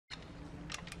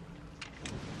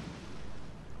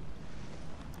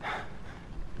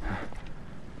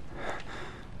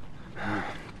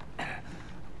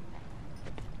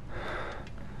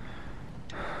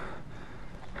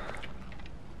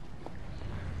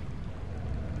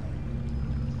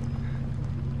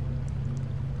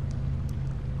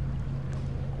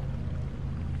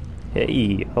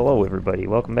Hey, hello everybody.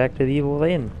 Welcome back to the Evil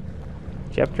Inn.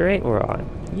 Chapter 8 we're on.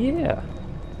 Yeah.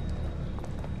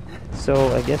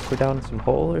 So, I guess we're down in some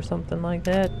hole or something like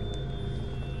that.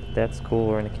 That's cool,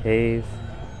 we're in a cave.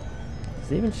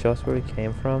 Does it even show us where we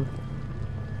came from?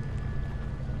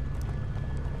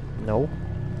 No.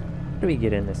 How do we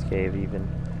get in this cave even?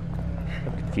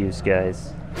 I'm confused,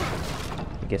 guys.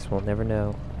 I guess we'll never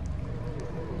know.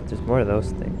 There's more of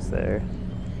those things there.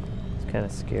 It's kind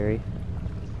of scary.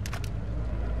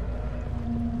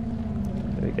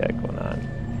 What do we got going on?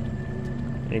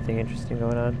 Anything interesting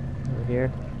going on over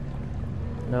here?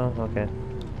 No? Okay.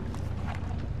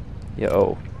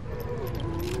 Yo.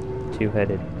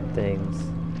 Two-headed things.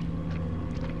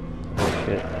 Oh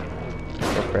shit.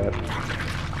 Oh crap.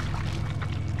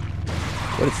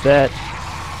 What is that?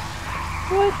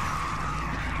 What?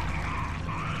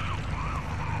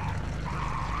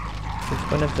 Which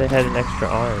one if they had an extra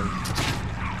arm?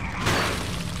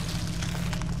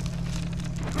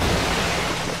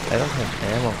 I don't have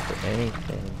ammo for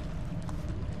anything.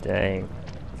 Dang.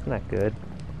 It's not good.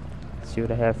 Let's see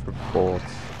what I have for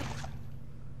bolts.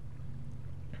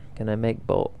 Can I make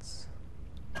bolts?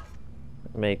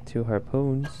 Make 2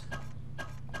 harpoons.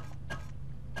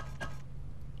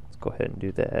 Let's go ahead and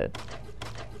do that.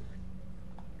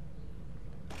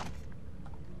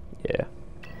 Yeah.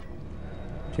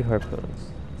 2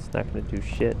 harpoons. It's not gonna do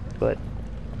shit, but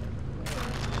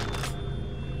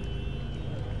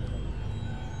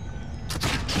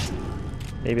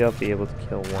maybe I'll be able to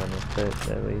kill one with it,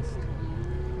 at least.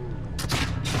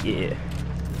 Yeah.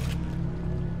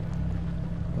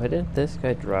 Why didn't this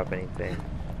guy drop anything?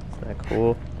 Isn't that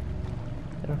cool?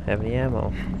 I don't have any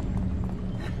ammo.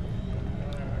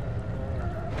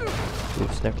 Ooh,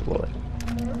 sniper bullet.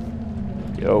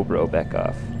 Yo, bro, back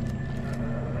off.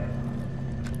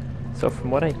 So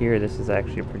from what I hear, this is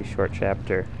actually a pretty short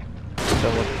chapter. So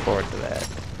I'm looking forward to that.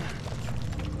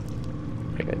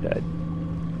 I think I died.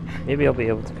 Maybe I'll be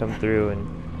able to come through and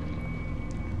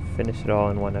finish it all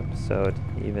in one episode,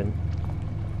 even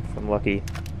if I'm lucky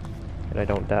and I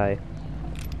don't die.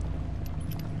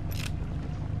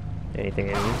 Anything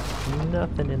in these?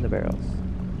 Nothing in the barrels.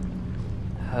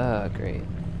 Ah, great.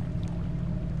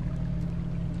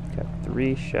 Got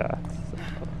 3 shots.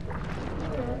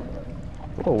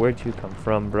 Whoa, where'd you come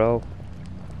from, bro?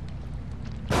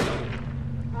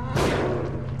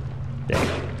 Dang.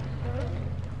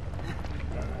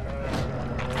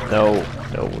 No,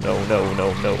 no, no, no,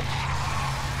 no, no.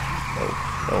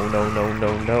 No, no, no, no,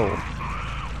 no, no.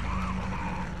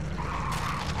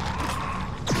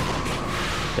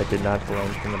 That did not do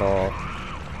anything at all.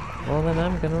 Well, then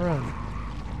I'm gonna run.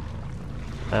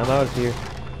 I'm out of here.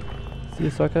 See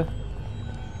you, sucker.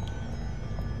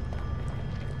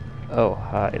 Oh,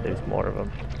 hi, there's more of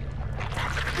them.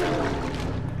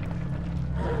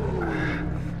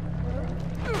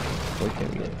 What can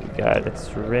we get? We got a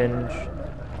syringe.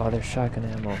 Oh, there's shotgun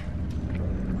ammo.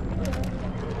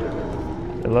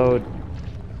 Reload.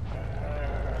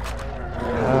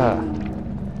 Ah.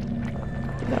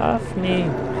 Get off me.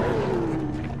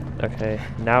 Okay,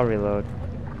 now reload.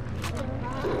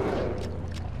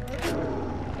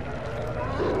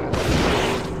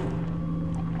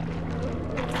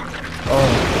 Oh,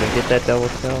 did I get that double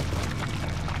kill?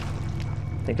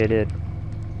 I think I did.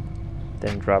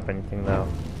 Didn't drop anything though.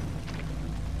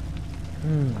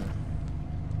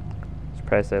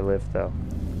 Surprised I lived though.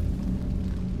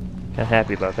 Kinda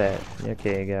happy about that.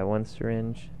 Okay, I got 1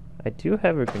 syringe. I do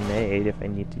have a grenade if I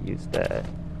need to use that.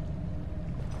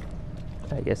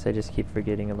 I guess I just keep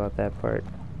forgetting about that part.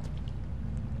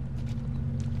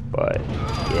 But,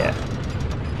 yeah.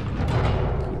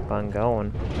 Keep on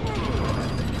going.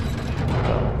 Keep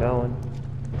on going.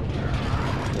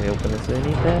 Can we open this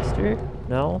any faster?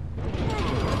 No?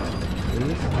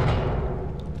 Please?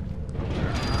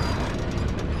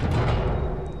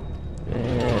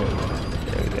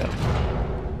 There we go.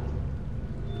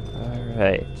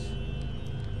 Alright.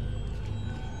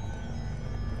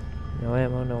 No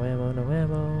ammo, no ammo, no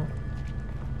ammo.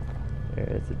 There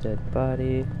is a dead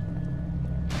body.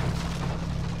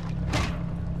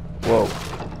 Whoa.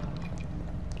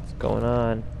 What's going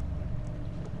on?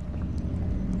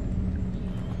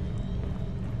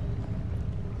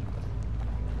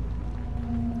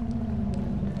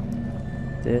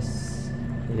 This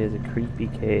is a creepy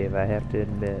cave, I have to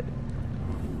admit.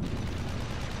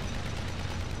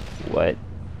 What?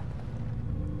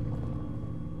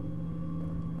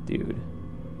 Dude.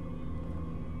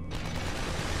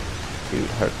 Dude,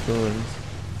 harpoons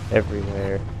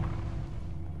everywhere.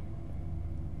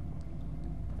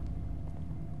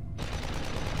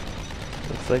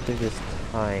 Looks like they're just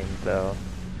timed though.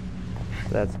 So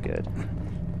that's good.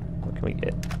 can we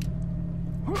get?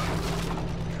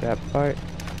 Trap part.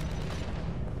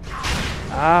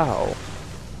 Ow!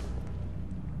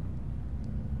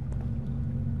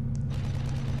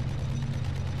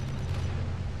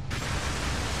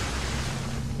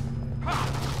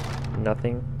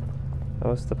 Nothing.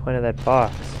 What's the point of that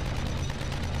box?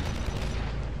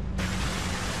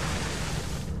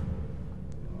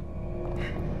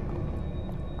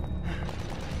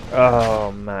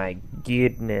 Oh my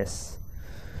goodness.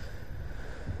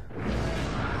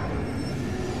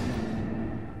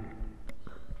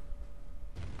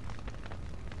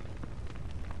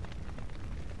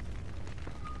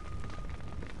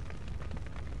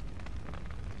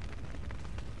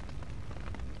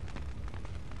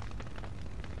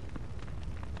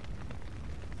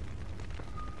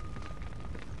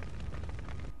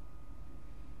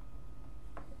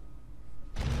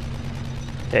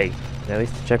 Hey, at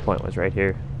least the checkpoint was right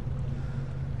here.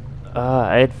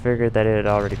 I had figured that it had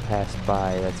already passed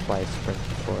by, that's why I sprinted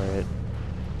for it.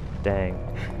 Dang.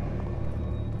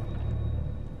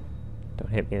 Don't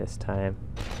hit me this time.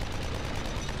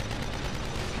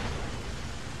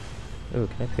 Ooh,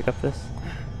 can I pick up this?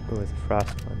 Ooh, it's a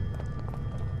frost one.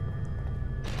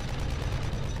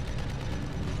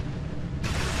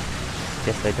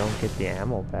 Guess I don't get the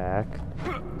ammo back.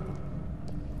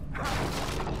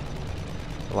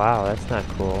 Wow, that's not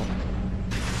cool.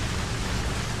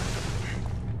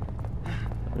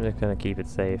 I'm just gonna keep it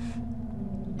safe.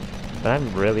 But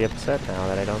I'm really upset now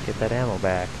that I don't get that ammo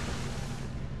back.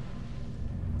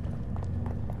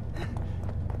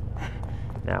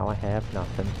 Now I have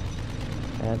nothing.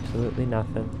 Absolutely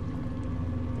nothing.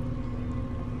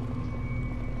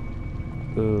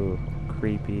 Ooh,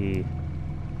 creepy.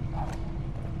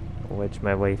 Wedge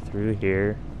my way through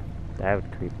here. That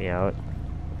would creep me out.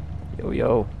 Yo,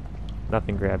 yo.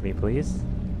 Nothing grab me, please.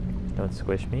 Don't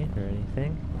squish me or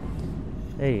anything.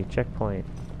 Hey, checkpoint.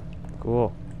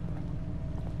 Cool.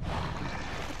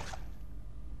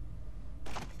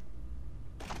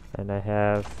 And I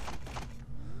have...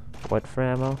 what for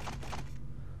ammo?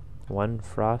 1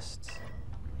 frost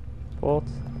bolt.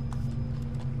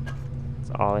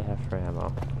 That's all I have for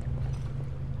ammo.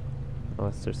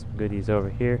 Unless there's some goodies over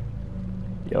here.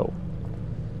 Yo.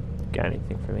 Got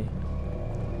anything for me?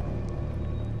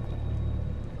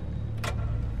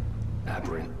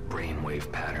 Aberrant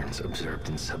brainwave patterns observed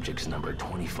in subjects number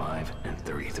 25 and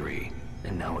 33,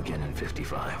 and now again in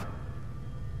 55.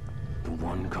 The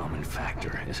one common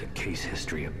factor is a case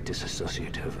history of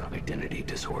dissociative identity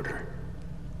disorder.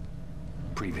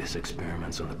 Previous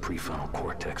experiments on the prefrontal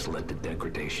cortex led to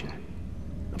degradation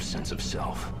of sense of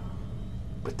self,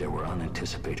 but there were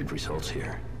unanticipated results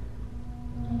here.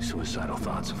 Suicidal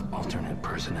thoughts of alternate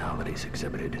personalities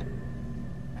exhibited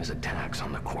as attacks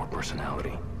on the core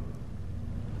personality.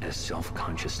 As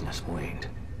self-consciousness waned,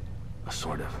 a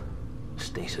sort of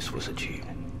stasis was achieved.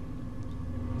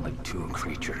 Like two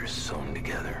creatures sewn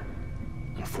together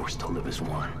and forced to live as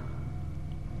one,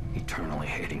 eternally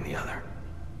hating the other.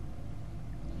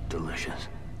 Delicious.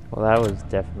 Well, that was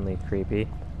definitely creepy.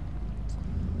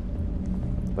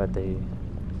 But they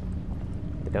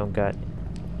don't got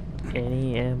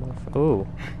any ammo.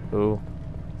 Ooh,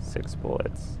 6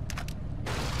 bullets.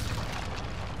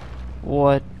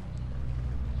 What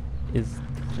is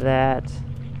that?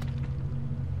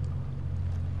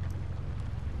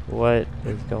 What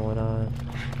is going on?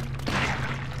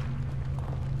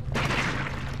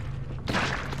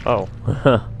 Oh,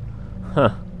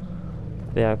 huh.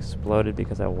 They exploded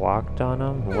because I walked on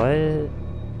them? What?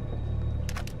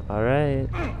 Alright.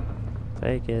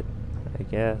 Take it, I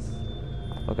guess.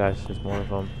 Oh gosh, there's more of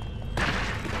them.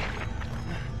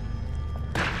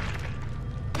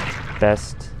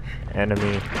 Best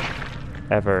enemy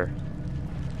ever.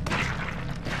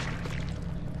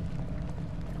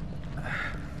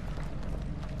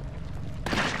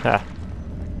 Ha.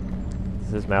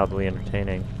 This is mildly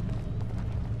entertaining.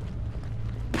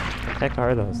 What the heck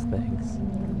are those things?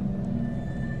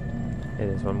 Hey,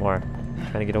 there's one more. I'm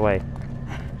trying to get away.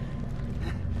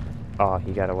 Oh,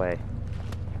 he got away.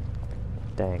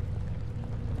 Dang.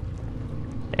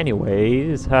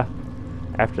 Anyways, huh.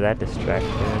 After that distraction.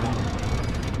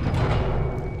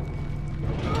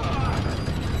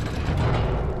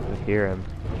 I hear him.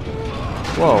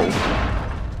 Whoa.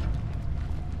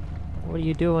 What are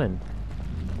you doing?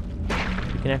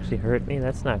 You can actually hurt me?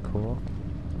 That's not cool.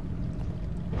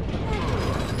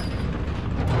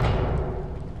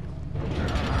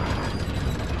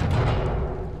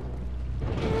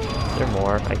 Is there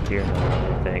more? I hear another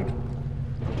one, I think.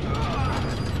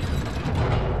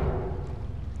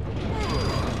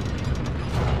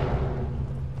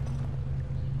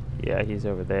 Yeah, he's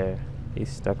over there. He's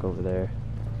stuck over there.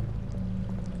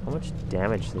 How much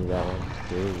damage did that one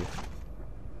do?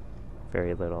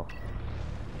 Very little.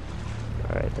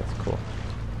 Alright, that's cool.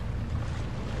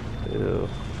 Ooh.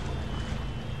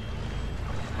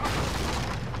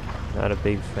 Not a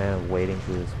big fan of wading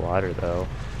through this water, though.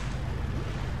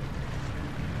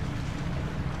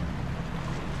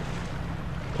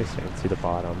 At least I can see the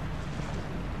bottom.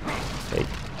 Hey.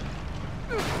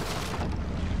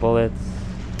 Bullets.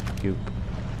 Goop.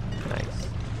 Nice.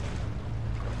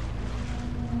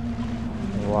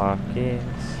 Walking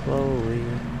slowly.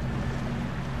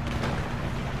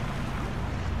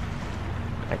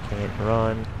 I can't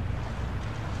run.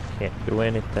 Can't do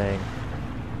anything.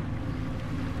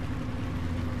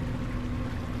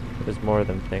 There's more of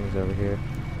them things over here.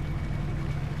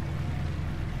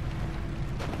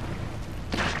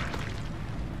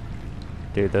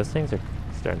 Dude, those things are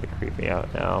starting to creep me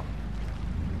out now.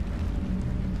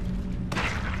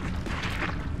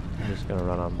 I'm just gonna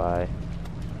run on by.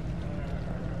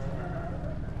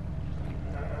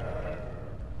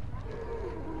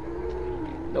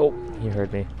 Nope, he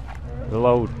heard me.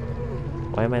 Reload.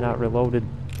 Why am I not reloaded?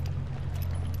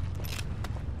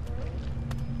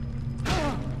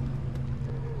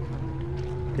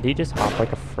 Did he just hop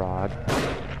like a frog?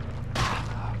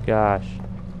 Oh, gosh.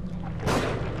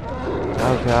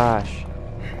 Oh gosh.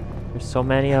 There's so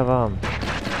many of them.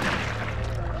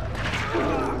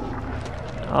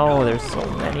 Oh, there's so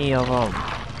many of them.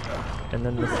 And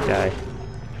then this guy.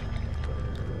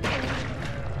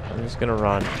 I'm just gonna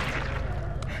run.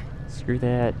 Screw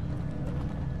that.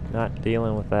 Not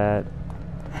dealing with that.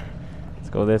 Let's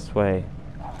go this way.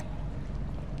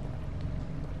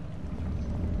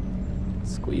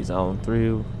 Squeeze on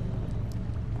through.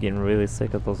 Getting really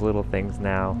sick of those little things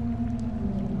now.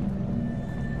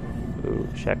 Ooh,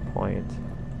 checkpoint.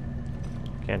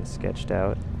 Kinda sketched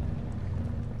out.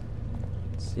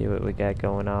 Let's see what we got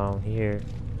going on here.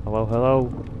 Hello, hello.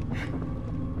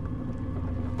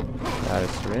 Got a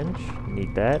syringe.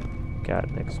 Need that. Got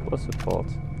an explosive bolt.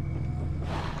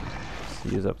 Let's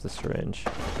use up the syringe.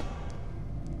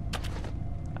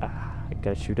 Ah, I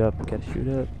gotta shoot up. Gotta shoot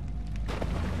up.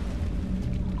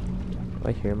 Do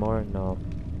I hear more? No.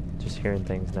 Just hearing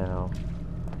things now.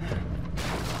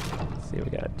 Let's see,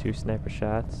 we got 2 sniper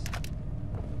shots.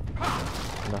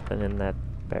 Nothing in that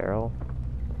barrel.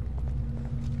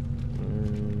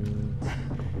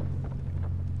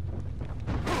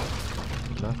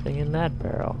 Nothing in that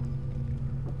barrel.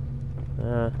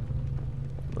 At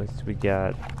least we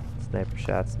got sniper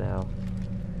shots now.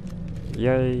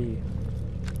 Yay!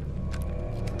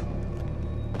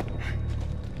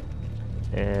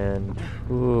 And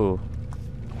ooh,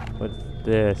 what's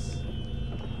this?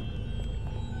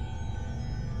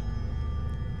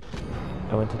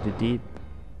 I went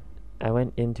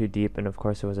in too deep, and of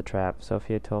course it was a trap.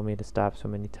 Sophia told me to stop so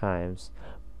many times,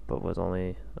 but was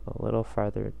only a little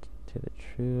farther to the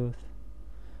truth.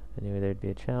 I knew there'd be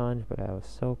a challenge, but I was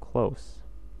so close.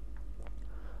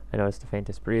 I noticed the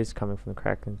faintest breeze coming from the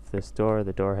crack in this door.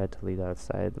 The door had to lead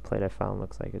outside. The plate I found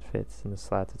looks like it fits in the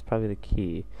slots. It's probably the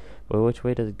key. But which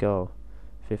way does it go?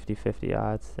 50-50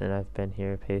 odds, and I've been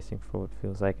here pacing for what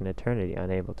feels like an eternity,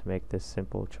 unable to make this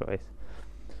simple choice.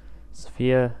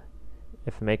 Sophia,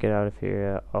 if I make it out of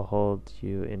here, I'll hold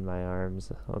you in my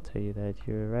arms. I'll tell you that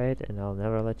you're right, and I'll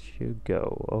never let you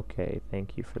go. Okay,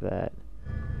 thank you for that.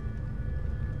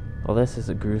 Well, this is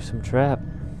a gruesome trap.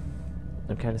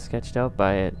 I'm kind of sketched out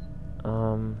by it.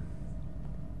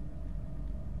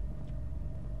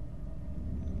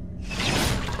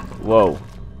 Whoa.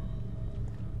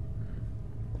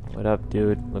 What up,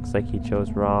 dude? Looks like he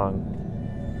chose wrong.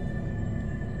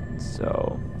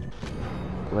 So,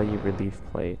 bloody relief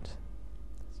plate.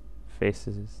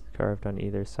 Faces carved on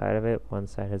either side of it. One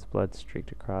side has blood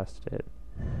streaked across it.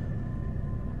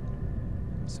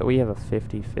 So we have a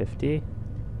 50-50.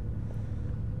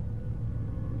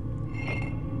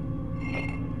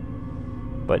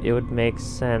 But it would make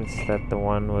sense that the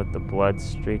one with the blood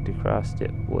streaked across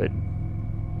it would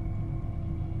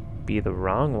be the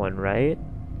wrong one, right?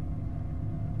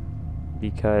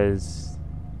 Because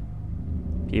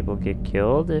people get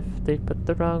killed if they put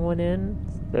the wrong one in,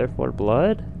 therefore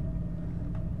blood?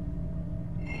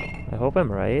 I hope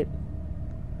I'm right.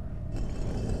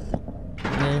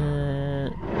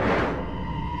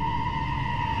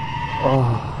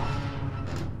 Oh.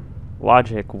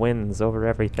 Logic wins over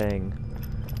everything.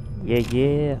 Yeah,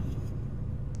 yeah.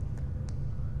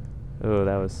 Oh,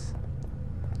 that's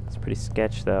pretty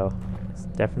sketch though. It's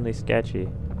definitely sketchy.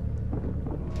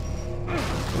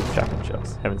 Ooh, shotgun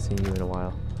shells. Haven't seen you in a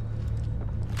while.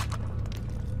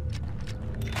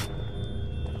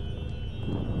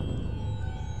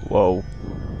 Whoa.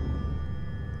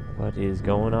 What is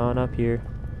going on up here?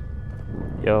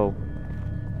 Yo.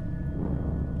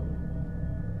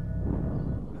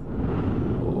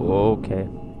 Okay.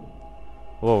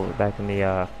 Whoa, we're back in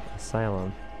the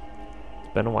asylum.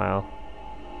 It's been a while.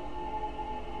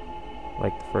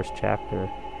 Like the first chapter.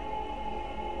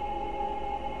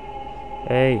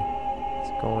 Hey,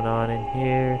 what's going on in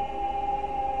here?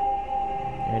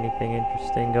 Anything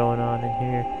interesting going on in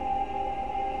here?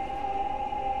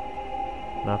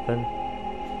 Nothing?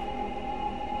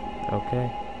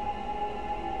 Okay.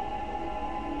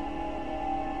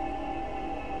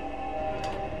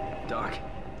 Doc.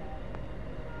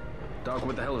 Doc,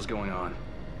 what the hell is going on?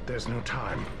 There's no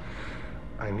time.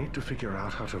 I need to figure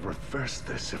out how to reverse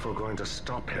this if we're going to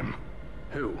stop him.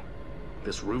 Who?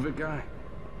 This Ruvik guy?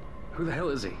 Who the hell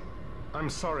is he?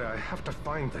 I'm sorry, I have to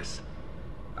find this.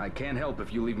 I can't help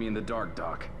if you leave me in the dark,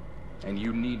 Doc. And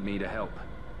you need me to help.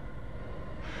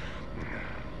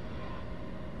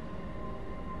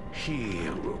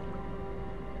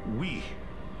 We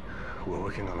were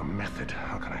working on a method.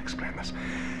 How can I explain this?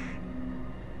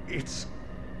 It's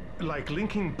like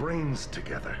linking brains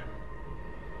together.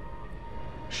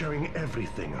 Sharing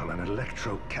everything on an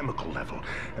electrochemical level.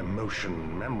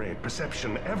 Emotion, memory,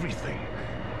 perception, everything.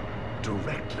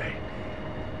 Directly.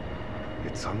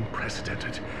 It's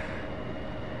unprecedented.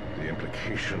 The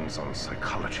implications on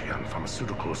psychology, on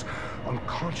pharmaceuticals, on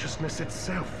consciousness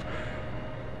itself.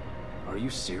 Are you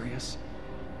serious?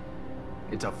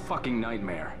 It's a fucking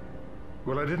nightmare.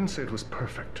 Well, I didn't say it was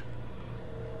perfect.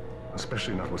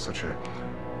 Especially not with such a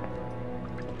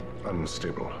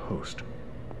unstable host.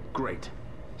 Great.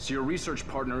 So your research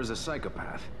partner is a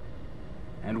psychopath.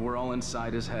 And we're all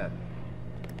inside his head.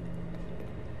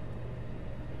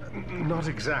 Not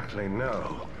exactly,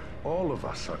 no. All of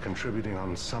us are contributing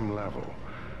on some level.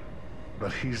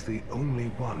 But he's the only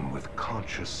one with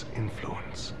conscious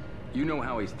influence. You know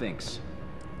how he thinks.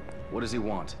 What does he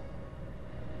want?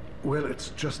 Well, it's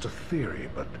just a theory,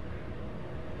 but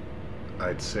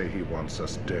I'd say he wants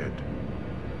us dead.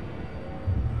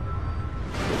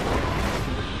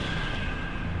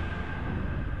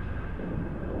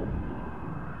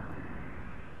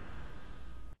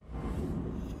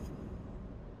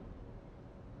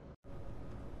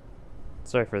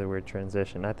 Sorry for the weird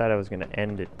transition. I thought I was going to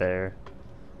end it there.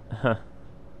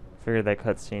 Figured that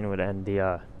cutscene would end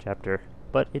the chapter,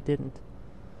 but it didn't.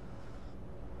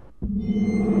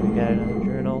 We got another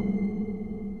journal.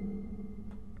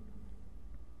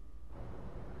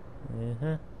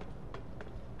 Uh-huh.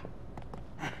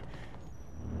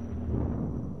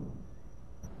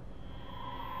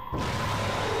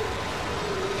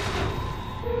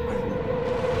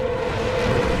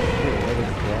 What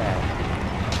is that?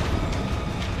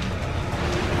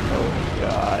 Oh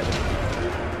God.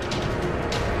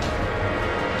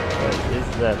 What is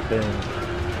that thing?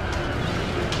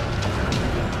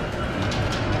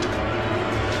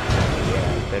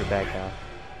 Better back off.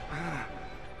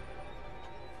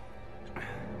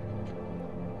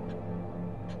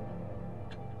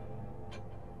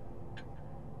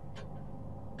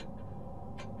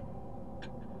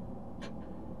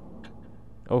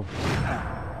 Oh.